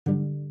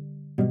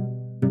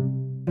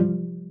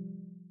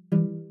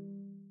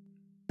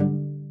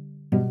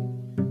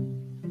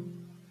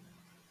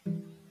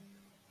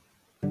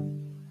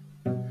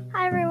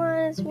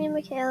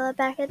Michaela,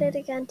 back at it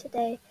again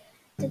today.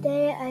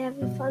 Today I have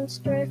a fun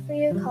story for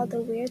you called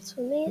The Weird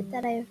Swim Meet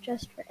that I have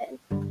just written.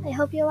 I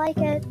hope you like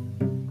it.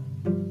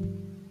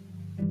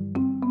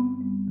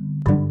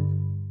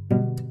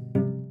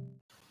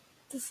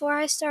 Before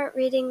I start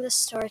reading this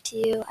story to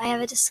you, I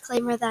have a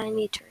disclaimer that I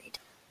need to read.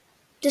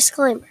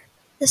 Disclaimer.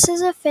 This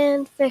is a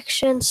fan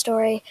fiction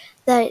story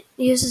that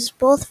uses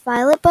both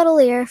Violet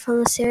Baudelaire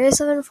from the series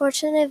of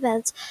unfortunate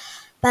events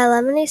by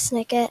Lemony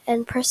Snicket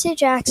and Percy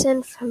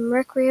Jackson from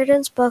Rick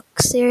Riordan's book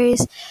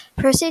series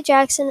Percy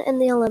Jackson and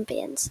the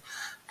Olympians.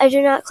 I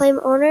do not claim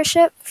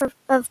ownership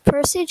of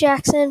Percy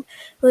Jackson,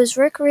 who is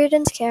Rick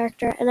Riordan's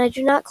character, and I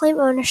do not claim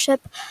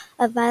ownership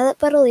of Violet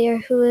Baudelaire,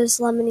 who is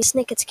Lemony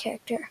Snicket's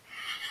character.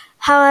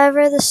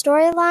 However, the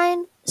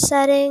storyline,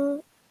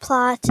 setting,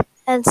 plot,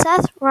 and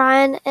Seth,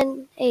 Ryan,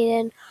 and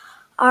Aiden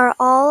are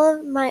all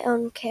of my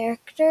own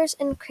characters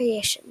and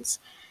creations.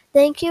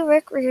 Thank you,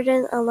 Rick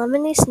Riordan and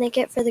Lemony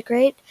Snicket, for the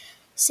great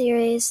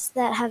series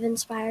that have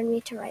inspired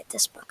me to write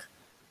this book.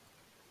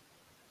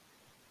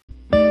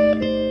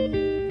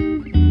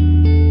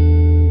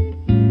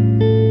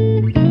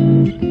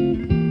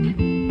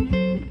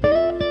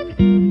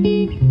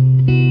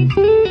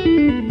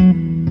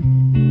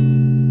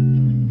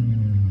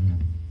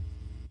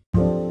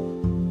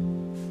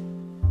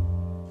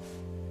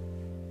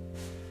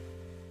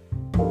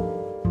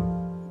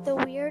 The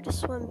Weird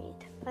Swim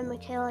Meet by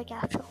Michaela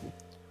Gatchell.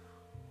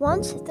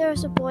 Once there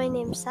was a boy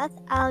named Seth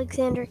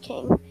Alexander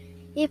King.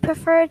 He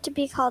preferred to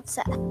be called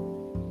Seth.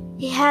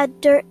 He had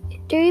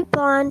dirty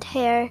blonde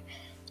hair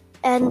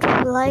and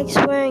likes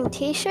wearing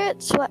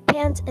t-shirts,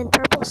 sweatpants, and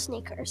purple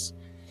sneakers.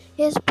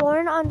 He was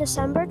born on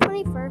December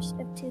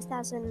 21st of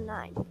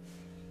 2009.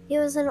 He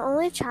was an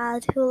only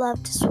child who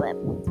loved to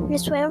swim. He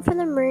swam for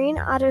the Marine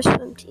Otter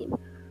Swim Team,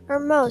 or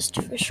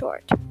MOST for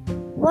short.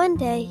 One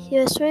day, he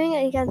was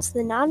swimming against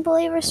the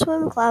Non-Believer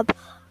Swim Club,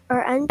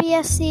 or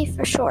NBSC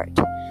for short.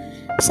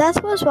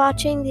 Seth was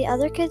watching the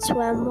other kids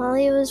swim while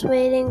he was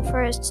waiting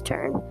for his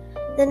turn.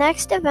 The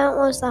next event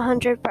was the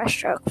 100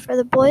 breaststroke for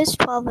the boys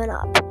 12 and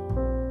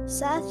up.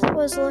 Seth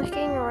was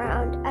looking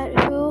around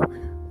at who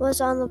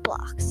was on the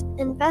blocks,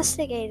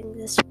 investigating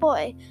this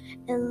boy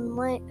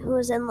who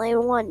was in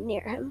lane 1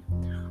 near him.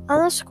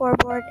 On the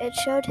scoreboard, it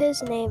showed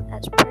his name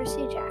as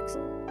Percy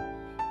Jackson.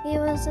 He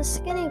was a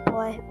skinny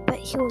boy, but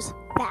he was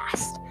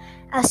fast.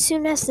 As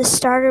soon as the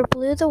starter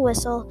blew the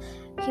whistle,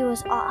 he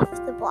was off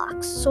the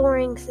blocks,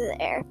 soaring through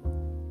the air.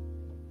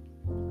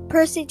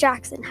 Percy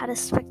Jackson had a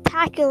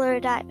spectacular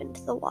dive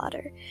into the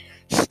water,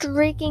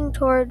 streaking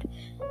toward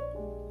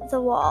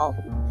the wall.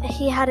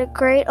 He had a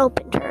great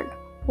open turn.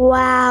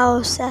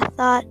 Wow, Seth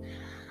thought.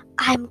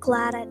 I'm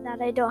glad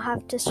that I don't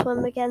have to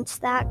swim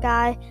against that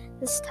guy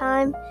this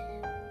time.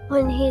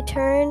 When he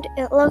turned,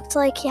 it looked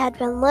like he had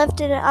been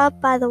lifted up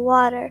by the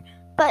water.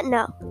 But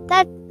no,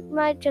 that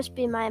might just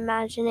be my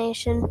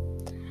imagination.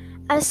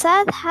 As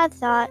Seth had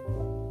thought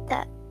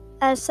that,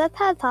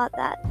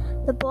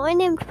 the boy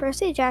named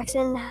Percy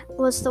Jackson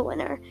was the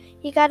winner.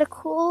 He got a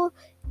cool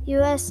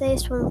USA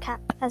swim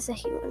cap as a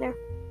winner.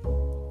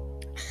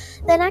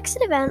 The next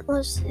event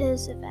was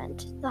his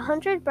event, the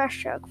 100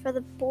 breaststroke for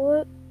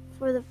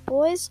the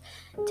boys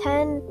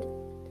 10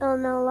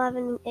 and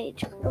 11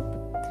 age group.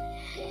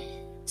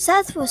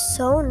 Seth was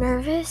so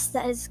nervous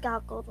that his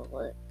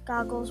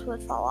goggles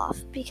would fall off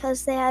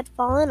because they had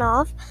fallen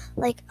off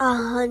like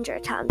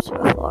 100 times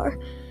before.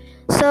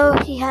 So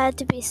he had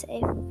to be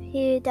safe.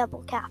 He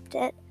double capped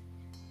it.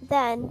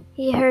 Then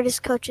he heard his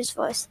coach's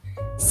voice.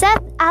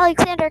 Seth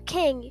Alexander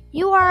King,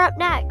 you are up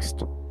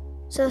next.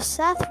 So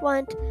Seth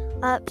went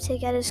up to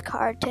get his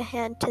card to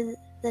hand to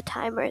the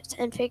timers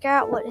and figure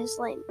out what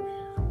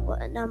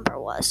number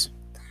was.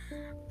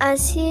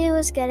 As he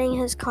was getting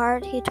his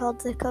card, he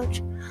told the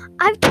coach,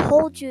 I've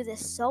told you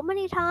this so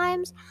many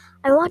times.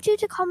 I want you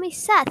to call me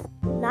Seth,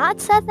 not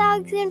Seth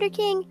Alexander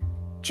King,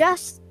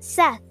 just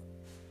Seth.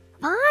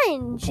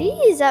 Fine,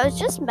 geez, I was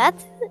just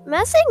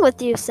messing with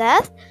you,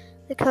 Seth,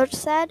 the coach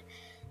said.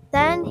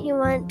 Then he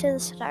went to the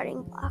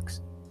starting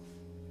blocks.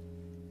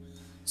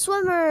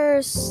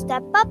 Swimmers,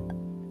 step up,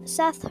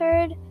 Seth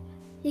heard.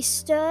 He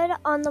stood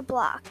on the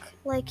block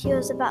like he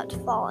was about to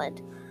fall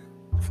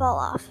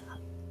off,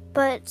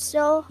 but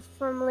still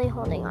firmly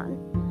holding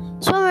on.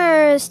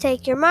 Swimmers,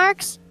 take your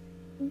marks.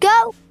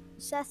 Go!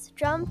 Seth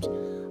jumped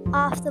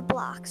off the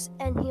blocks,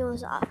 and he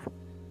was off.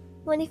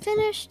 When he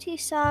finished, he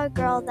saw a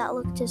girl that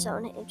looked his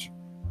own age.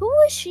 Who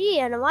was she,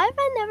 and why have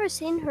I never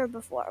seen her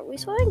before? We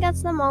swim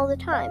against them all the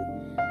time.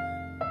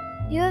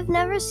 You have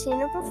never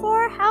seen her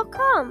before? How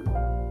come?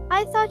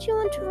 I thought you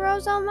went to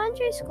Rose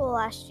Elementary School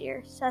last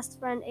year, Seth's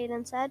friend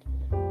Aiden said.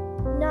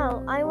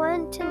 No, I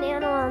went to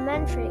Nano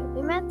Elementary.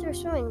 We met through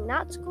swimming,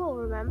 not school,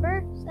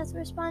 remember? Seth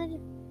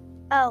responded.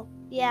 Oh,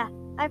 yeah,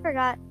 I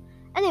forgot.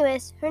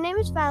 Anyways, her name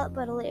is Violet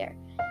Baudelaire.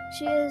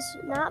 She is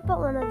not but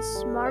one of the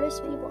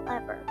smartest people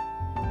ever.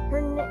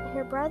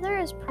 Her brother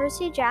is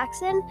Percy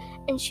Jackson,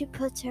 and she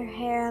puts her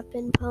hair up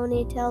in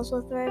ponytails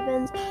with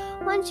ribbons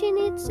when she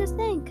needs to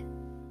think.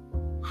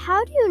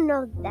 How do you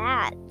know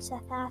that?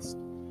 Seth asked.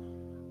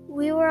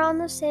 We were in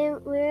the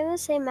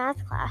same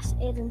math class,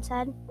 Aiden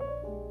said.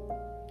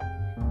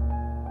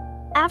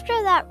 After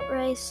that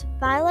race,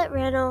 Violet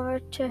ran over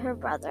to her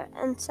brother,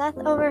 and Seth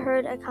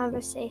overheard a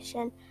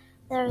conversation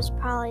that was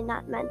probably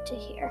not meant to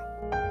hear.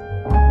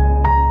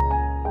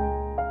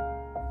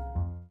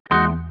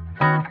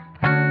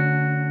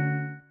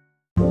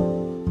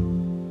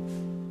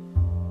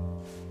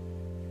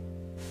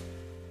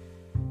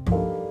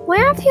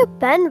 Where have you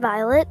been,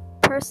 Violet?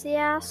 Percy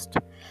asked.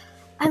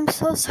 I'm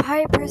so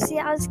sorry, Percy.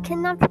 I was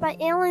kidnapped by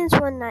aliens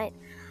one night.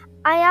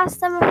 I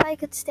asked them if I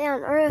could stay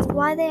on Earth,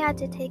 why they had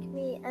to take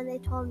me, and they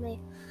told me,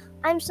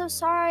 I'm so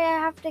sorry I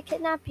have to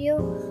kidnap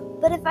you,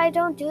 but if I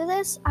don't do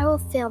this, I will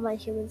fail my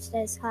human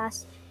studies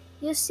class.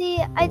 You see,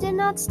 I did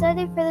not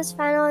study for this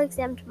final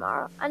exam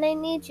tomorrow, and I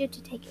need you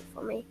to take it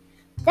for me.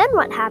 Then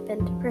what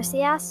happened?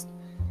 Percy asked.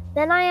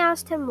 Then I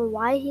asked him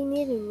why he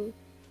needed me.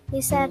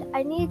 He said,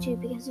 I need you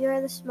because you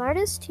are the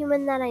smartest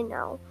human that I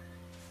know.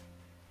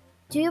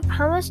 Do you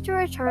promise to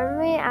return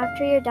me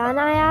after you're done?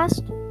 I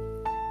asked.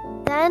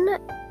 Then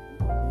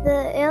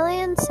the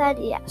alien said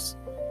yes.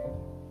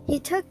 He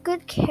took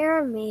good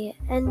care of me,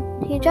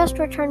 and he just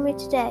returned me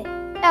today.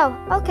 Oh,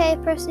 okay,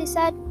 Percy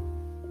said.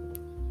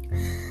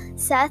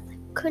 Seth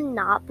could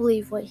not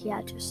believe what he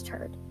had just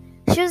heard.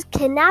 She was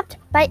kidnapped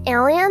by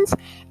aliens?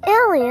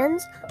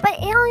 Aliens? But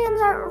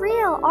aliens aren't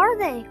real, are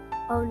they?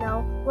 Oh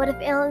no, what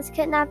if aliens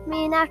kidnap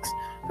me next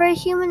for a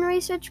human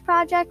research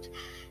project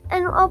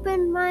and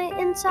open my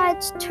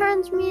insides,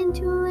 turns me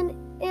into an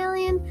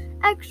alien,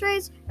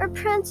 x-rays, or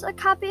prints a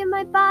copy of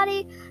my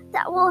body?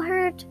 That will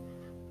hurt.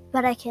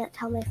 But I can't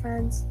tell my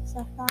friends,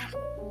 Seth thought.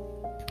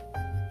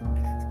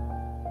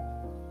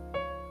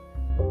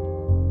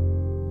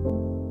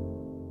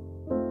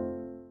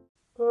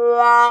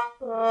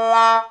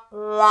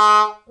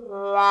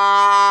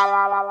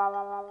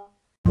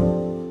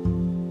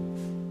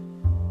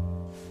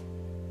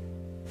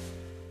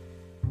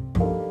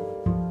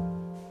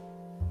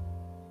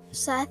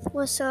 Seth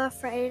was so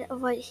afraid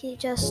of what he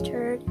just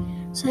heard,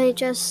 so he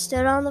just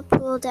stood on the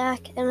pool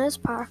deck in his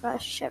parka,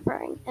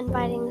 shivering and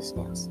biting his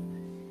nails.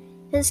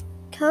 His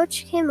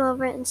coach came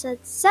over and said,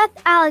 Seth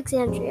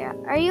Alexandria,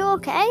 are you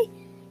okay?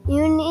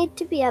 You need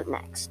to be up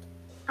next.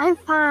 I'm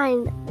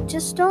fine.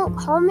 Just don't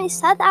call me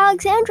Seth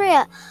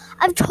Alexandria.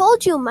 I've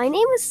told you, my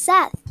name is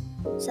Seth,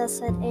 Seth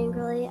said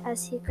angrily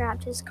as he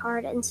grabbed his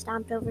card and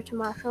stomped over to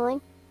marshalling.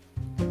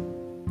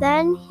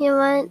 Then he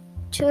went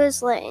to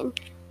his lane.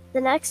 The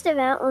next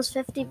event was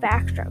 50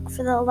 backstroke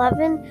for the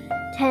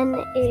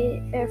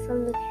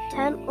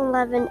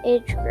 10-11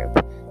 age group.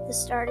 The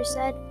starter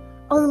said,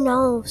 Oh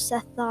no,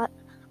 Seth thought.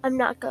 I'm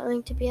not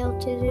going to be able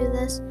to do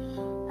this.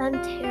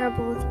 I'm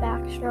terrible with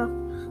backstroke.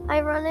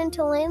 I run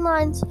into lane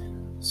lines.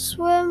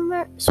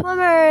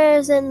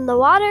 Swimmers in the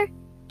water.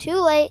 Too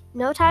late.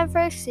 No time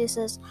for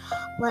excuses.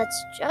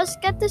 Let's just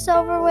get this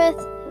over with.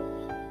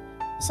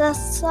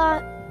 Seth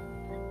thought.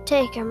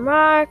 Taking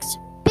marks.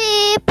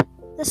 Beep!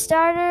 The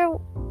starter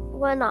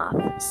went off.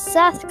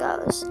 Seth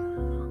goes,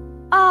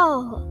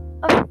 Oh,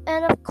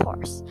 and of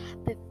course,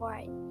 before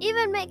I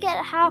even make it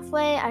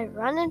halfway, I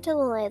run into the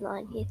lane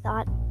line, he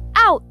thought.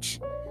 Ouch!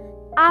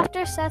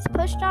 After Seth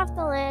pushed off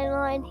the lane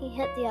line, he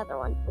hit the other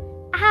one.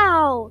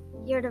 Ow!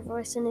 He heard a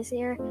voice in his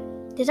ear.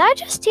 Did I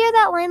just hear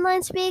that lane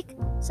line speak?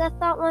 Seth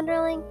thought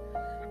wonderingly.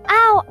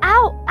 Ow!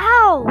 Ow!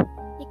 Ow!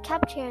 He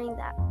kept hearing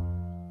that.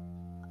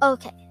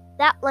 Okay,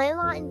 that lane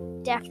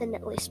line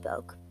definitely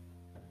spoke.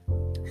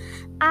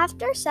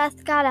 After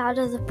Seth got out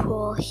of the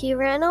pool, he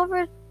ran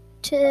over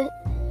to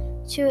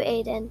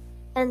Aiden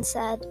and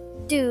said,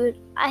 Dude,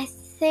 I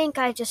think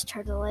I just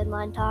heard the lane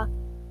line talk.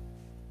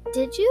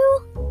 Did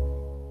you?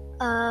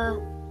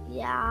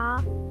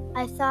 Yeah,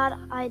 I thought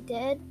I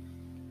did.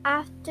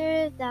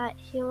 After that,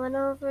 he went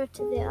over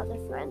to the other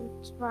friend,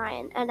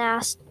 Ryan, and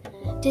asked,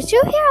 Did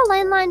you hear a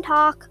lane line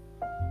talk?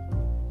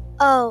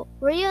 Oh,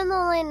 were you in the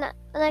lane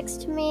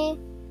next to me,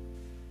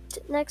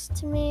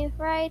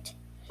 right?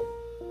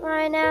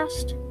 Ryan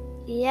asked.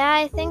 Yeah,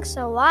 I think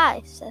so.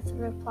 Why? Seth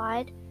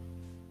replied.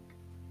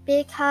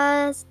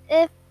 Because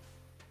if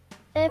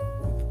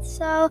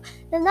so,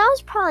 then that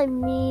was probably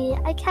me.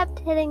 I kept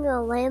hitting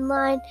the lane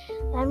line,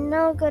 and I'm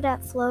no good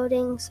at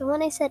floating, so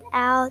when I said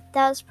ow,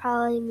 that was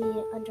probably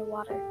me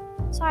underwater.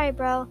 Sorry,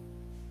 bro.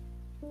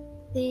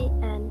 The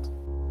end.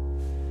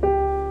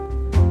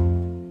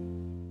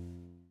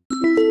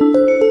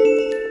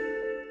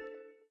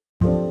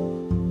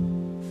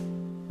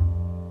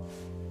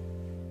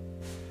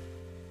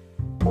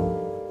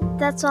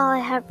 That's all I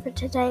have for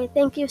today.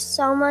 Thank you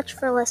so much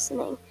for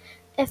listening.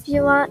 If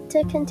you want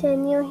to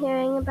continue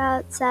hearing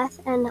about Seth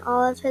and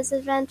all of his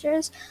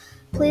adventures,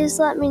 please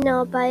let me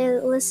know by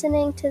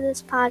listening to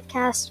this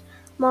podcast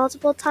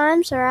multiple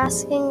times or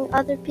asking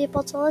other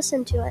people to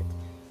listen to it.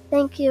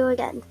 Thank you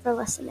again for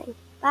listening.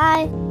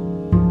 Bye.